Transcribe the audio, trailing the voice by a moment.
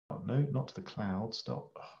No, not to the cloud.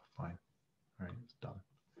 Stop. Oh, fine. All right, it's done.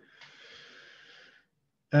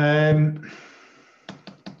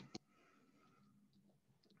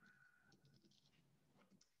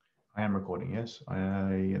 I am recording, yes.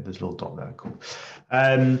 There's a little dot there, cool.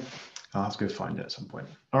 I'll have to go find it at some point.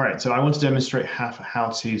 All right, so I want to demonstrate how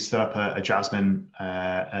to set up a Jasmine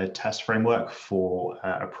test framework for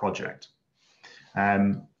a project.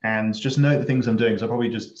 And just note the things I'm doing, because I'll probably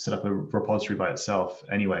just set up a repository by itself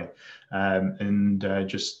anyway. It'll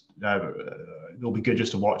be good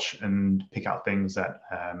just to watch and pick out things that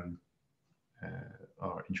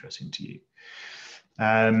are interesting to you.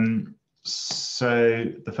 So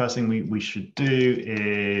the first thing we should do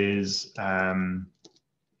is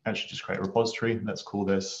actually just create a repository. Let's call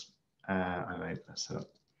this, I don't know, let's set up.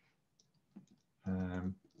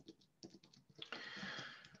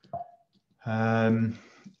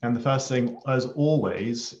 And the first thing, as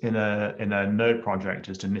always, in a node project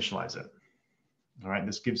is to initialize it. All right,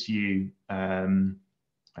 this gives you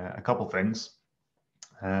a couple things.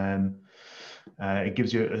 It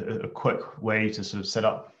gives you a quick way to sort of set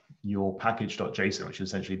up your package.json, which is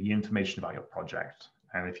essentially the information about your project.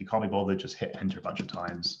 And if you can't be bothered, just hit enter a bunch of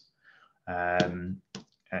times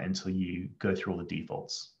until you go through all the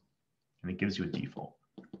defaults. And it gives you a default.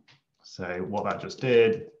 So what that just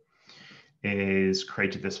did is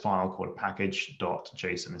created this file called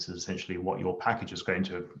package.json. This is essentially what your package is going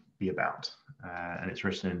to be about. And it's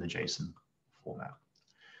written in the JSON format.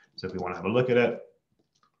 So if we want to have a look at it,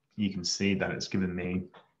 you can see that it's given me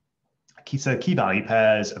a set of key value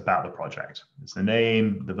pairs about the project. It's the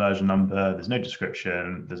name, the version number, there's no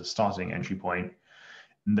description, there's a starting entry point,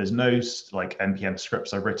 and there's no like npm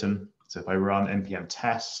scripts I've written. So if I run npm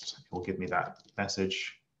test, it will give me that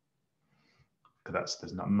message, because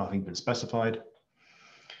there's nothing been specified.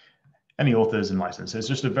 Any authors and license. So it's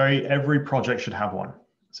just every project should have one.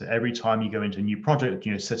 So every time you go into a new project,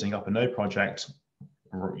 setting up a node project,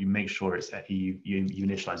 you make sure it's you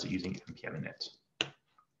initialize it using npm init.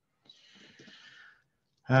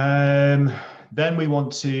 Then we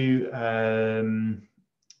want to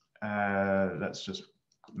let's just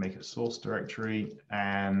make a source directory,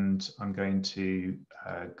 and I'm going to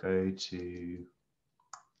go to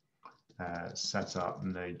set up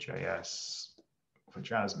Node.js for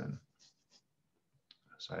Jasmine.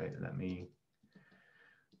 So let me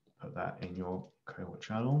put that in your cohort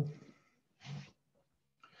channel.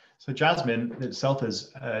 So Jasmine itself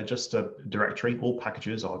is just a directory. All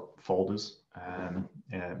packages are folders,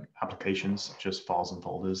 applications, just files and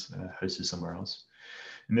folders hosted somewhere else.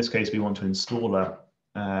 In this case, we want to install a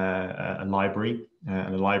library,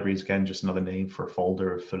 and a library is again just another name for a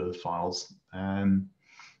folder full of files.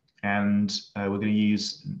 And we're going to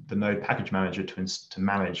use the Node package manager to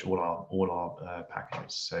manage all our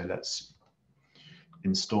packages. So let's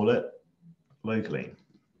install it locally.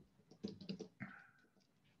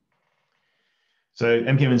 So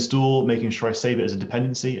npm install, making sure I save it as a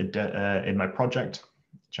dependency in my project,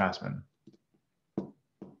 Jasmine.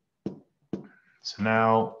 So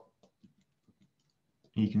now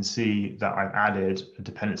you can see that I've added a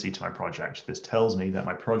dependency to my project. This tells me that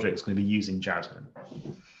my project is going to be using Jasmine.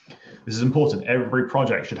 This is important. Every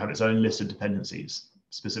project should have its own list of dependencies,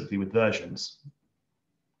 specifically with versions.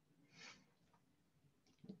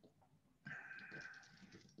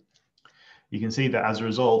 You can see that as a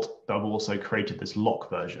result, I've also created this lock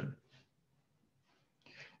version.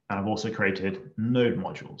 And I've also created node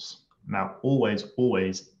modules. Now, always,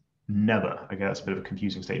 never, okay, that's a bit of a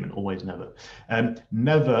confusing statement, always, never.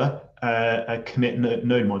 Never commit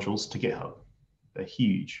node modules to GitHub. They're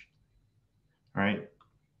huge, right?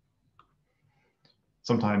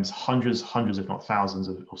 Sometimes hundreds, if not thousands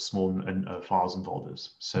of small files and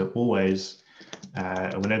folders. So always,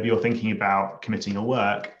 whenever you're thinking about committing your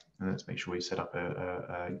work, let's make sure we set up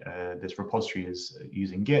this repository is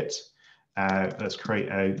using Git. Let's create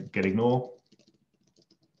a git ignore.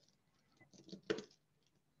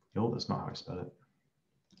 Oh, that's not how I spell it.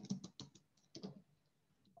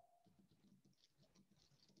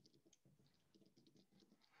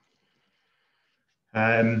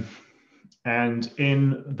 And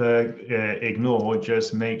in the ignore,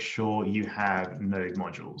 just make sure you have node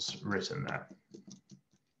modules written there.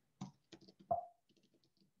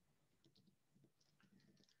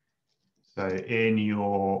 So in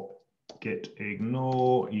your git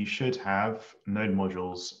ignore, you should have node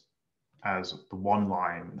modules as the one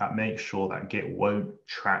line. That makes sure that Git won't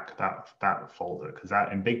track that folder, because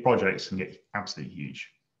that in big projects can get absolutely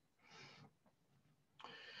huge.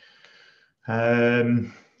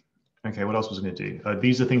 Okay, what else was I going to do?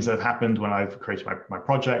 These are things that have happened when I've created my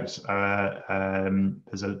project.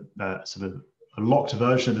 There's a sort of locked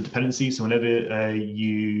version of the dependency. So whenever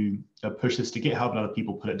you push this to GitHub and other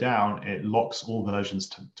people put it down, it locks all versions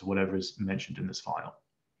to whatever is mentioned in this file.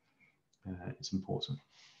 It's important.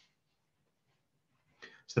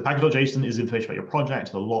 So the package.json is information about your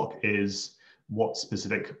project. The lock is what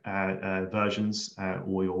specific versions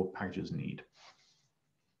all your packages need.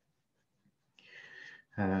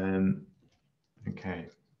 Okay,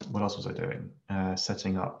 what else was I doing?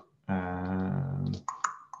 Setting up.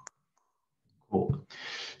 Cool.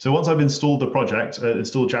 So once I've installed the project,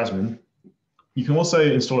 installed Jasmine, you can also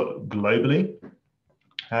install it globally.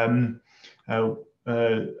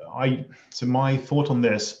 So my thought on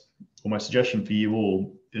this, or my suggestion for you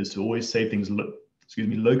all, is to always save things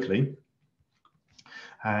locally,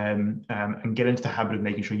 and get into the habit of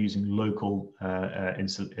making sure you're using local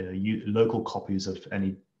local copies of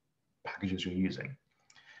any packages you're using.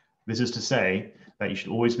 This is to say that you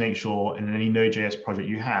should always make sure in any Node.js project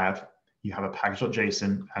you have a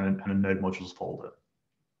package.json and a node modules folder.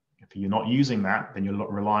 If you're not using that, then you're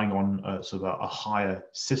relying on sort of a higher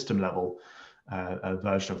system level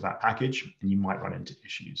version of that package, and you might run into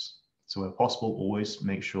issues. So where possible, always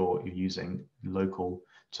make sure you're using local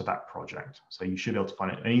to that project. So you should be able to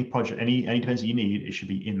find it. Any project, any dependency you need, it should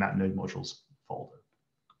be in that node modules folder.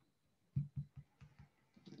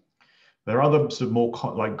 There are other sort of more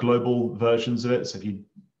like global versions of it. So if you,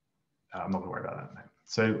 I'm not gonna worry about that now.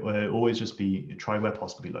 So always just try where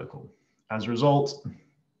possible to be local. As a result,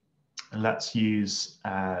 let's use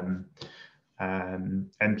npm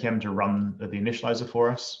to run the initializer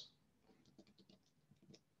for us.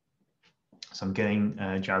 So I'm getting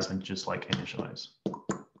Jasmine to just like initialize.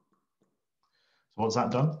 So what's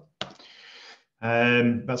that done?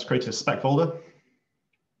 That's created a spec folder.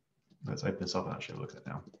 Let's open this up and actually look at it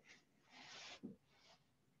now.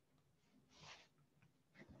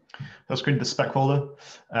 Let's create the spec folder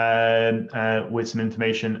with some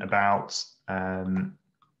information about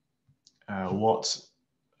what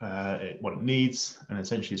it needs, and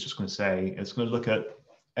essentially it's just going to say it's going to look at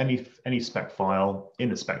any spec file in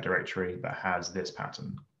the spec directory that has this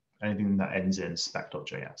pattern, anything that ends in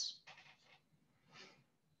spec.js.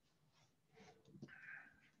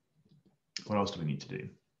 What else do we need to do?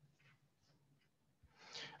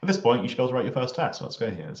 At this point, you should be able to write your first test. So let's go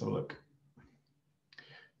here. Let's have a look.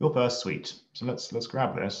 Your first suite. So let's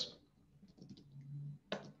grab this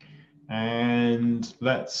and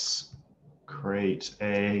let's create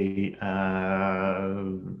a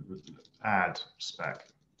add spec.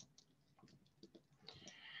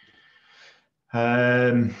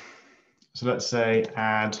 So let's say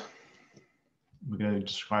add. We're going to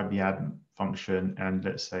describe the add function, and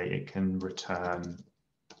let's say it can return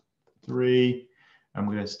 3, and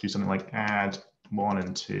we're going to do something like add 1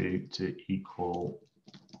 and 2 to equal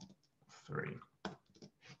 3.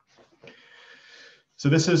 So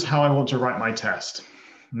this is how I want to write my test.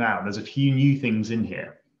 Now, there's a few new things in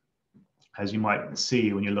here. As you might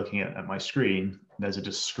see when you're looking at my screen, there's a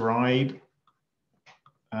describe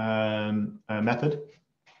method.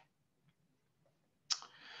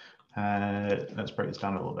 Let's break this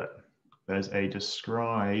down a little bit. There's a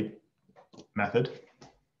describe method.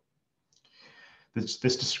 This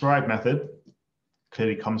describe method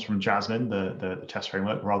clearly comes from Jasmine, the test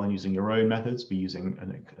framework. Rather than using your own methods, we're using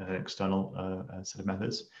an external set of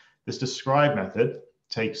methods. This describe method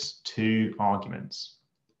takes 2 arguments.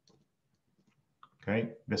 Okay,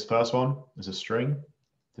 this first one is a string,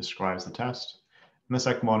 describes the test, and the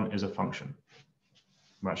second one is a function.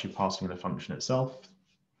 We're actually passing in the function itself,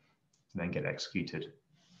 and then get executed.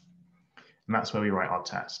 And that's where we write our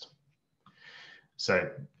test. So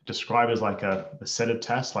describe is like a set of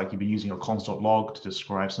tests, like you've been using your const.log to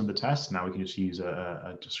describe some of the tests. Now we can just use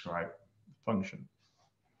a describe function.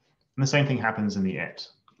 And the same thing happens in the it.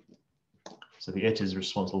 So the it is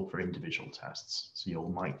responsible for individual tests. So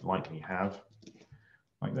you'll likely have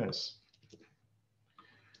like this.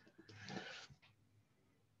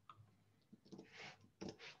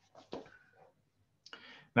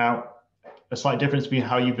 Now, a slight difference between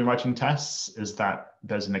how you've been writing tests is that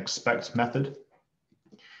there's an expect method,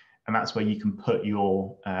 and that's where you can put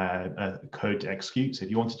your code to execute. So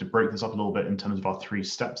if you wanted to break this up a little bit in terms of our 3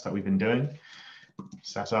 steps that we've been doing,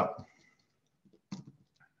 set up,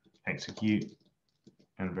 execute,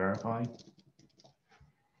 and verify.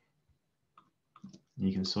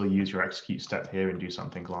 You can still use your execute step here and do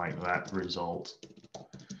something like that result,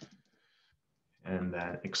 and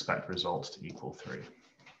then expect results to equal 3.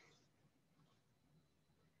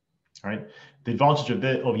 All right. The advantage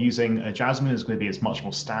of using Jasmine is going to be it's much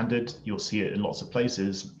more standard. You'll see it in lots of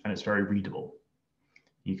places, and it's very readable.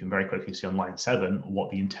 You can very quickly see on line 7 what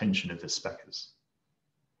the intention of this spec is.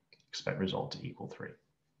 expect result to equal 3.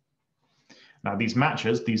 Now these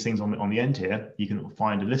matches, these things on the end here, you can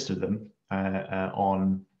find a list of them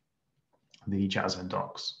on the Jasmine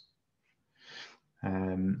docs.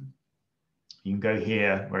 You can go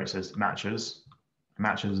here where it says matches.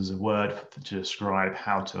 Matches is a word to describe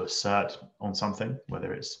how to assert on something,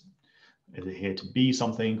 whether it's here to be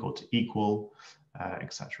something or to equal,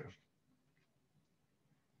 etc.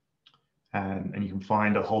 And you can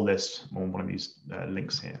find a whole list on one of these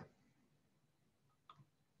links here.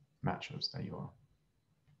 Matches, there you are.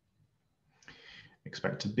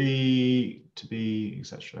 Expect to be,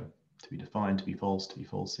 etc. To be defined, to be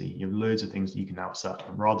falsy. You have loads of things that you can now assert.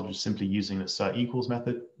 And rather than just simply using the assert equals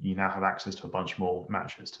method, you now have access to a bunch more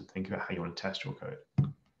matches to think about how you want to test your code.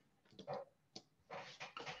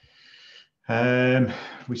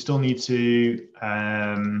 We still need to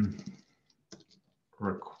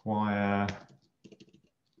require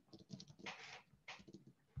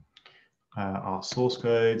our source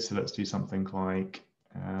code. So let's do something like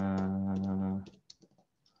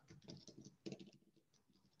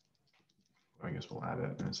I guess we'll add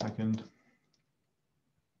it in a second.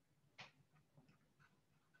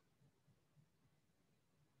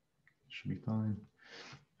 Should be fine.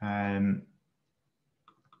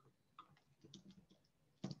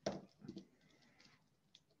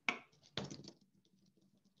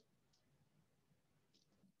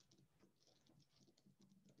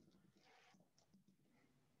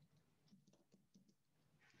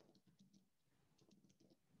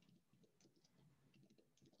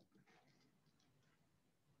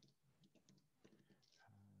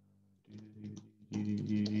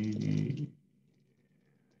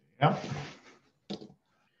 Yeah,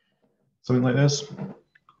 something like this.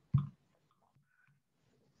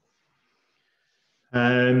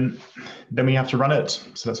 Then we have to run it.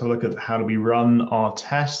 So let's have a look at how do we run our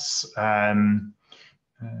tests. If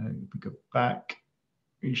we go back,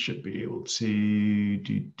 we should be able to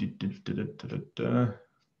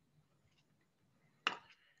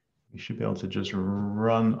we should be able to just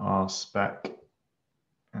run our spec.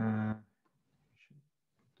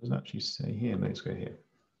 Doesn't actually say here. Let's go here.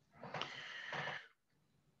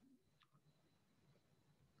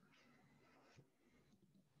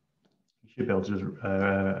 You should be able to just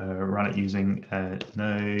run it using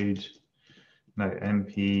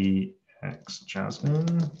npx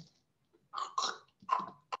Jasmine.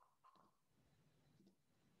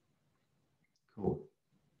 Cool.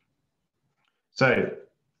 So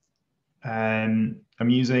I'm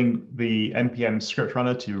using the npm script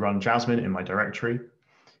runner to run Jasmine in my directory.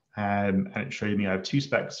 And it showed me I have 2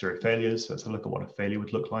 specs, 0 failures. So let's have a look at what a failure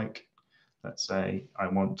would look like. Let's say I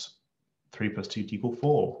want 3 + 2 =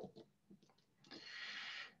 4.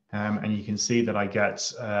 And you can see that I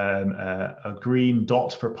get a green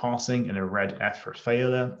dot for passing and a red F for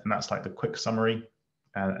failure. And that's like the quick summary.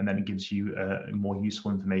 And then it gives you more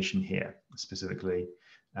useful information here, specifically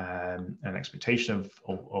an expectation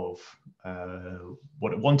of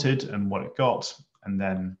what it wanted and what it got,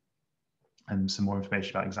 and some more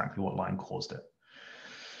information about exactly what line caused it.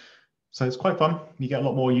 So it's quite fun. You get a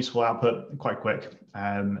lot more useful output quite quick,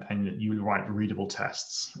 and you write readable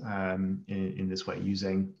tests in this way,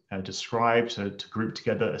 using describe to group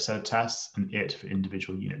together a set of tests and it for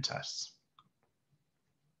individual unit tests.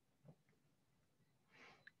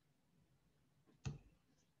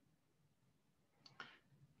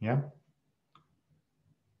 Yeah.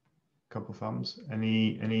 Couple thumbs.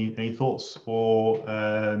 Any thoughts or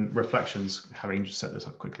reflections having just set this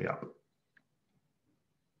up quickly up?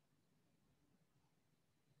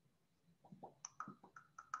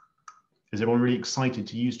 Is everyone really excited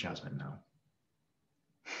to use Jasmine now?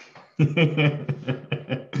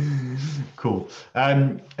 Cool.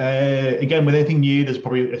 Again, with anything new, there's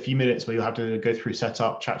probably a few minutes where you'll have to go through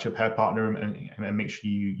setup, chat to your pair partner, and make sure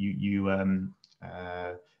you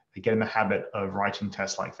get in the habit of writing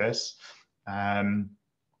tests like this. And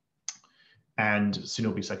soon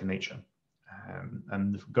it'll be second nature.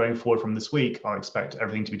 And going forward from this week, I'll expect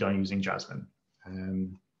everything to be done using Jasmine.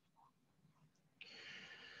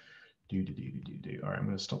 All right, I'm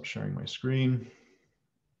going to stop sharing my screen.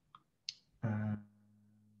 I'm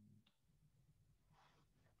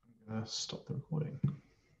going to stop the recording.